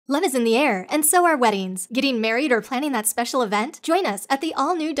Love is in the air, and so are weddings. Getting married or planning that special event? Join us at the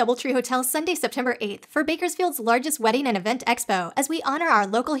all-new DoubleTree Hotel Sunday, September 8th for Bakersfield's largest wedding and event expo as we honor our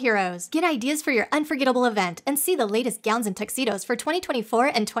local heroes. Get ideas for your unforgettable event and see the latest gowns and tuxedos for 2024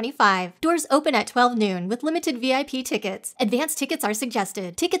 and 25. Doors open at 12 noon with limited VIP tickets. Advanced tickets are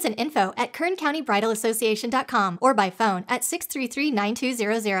suggested. Tickets and info at KERNCountyBridalAssociation.com or by phone at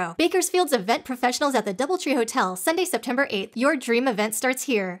 633-9200. Bakersfield's event professionals at the DoubleTree Hotel Sunday, September 8th. Your dream event starts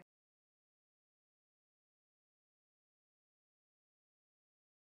here.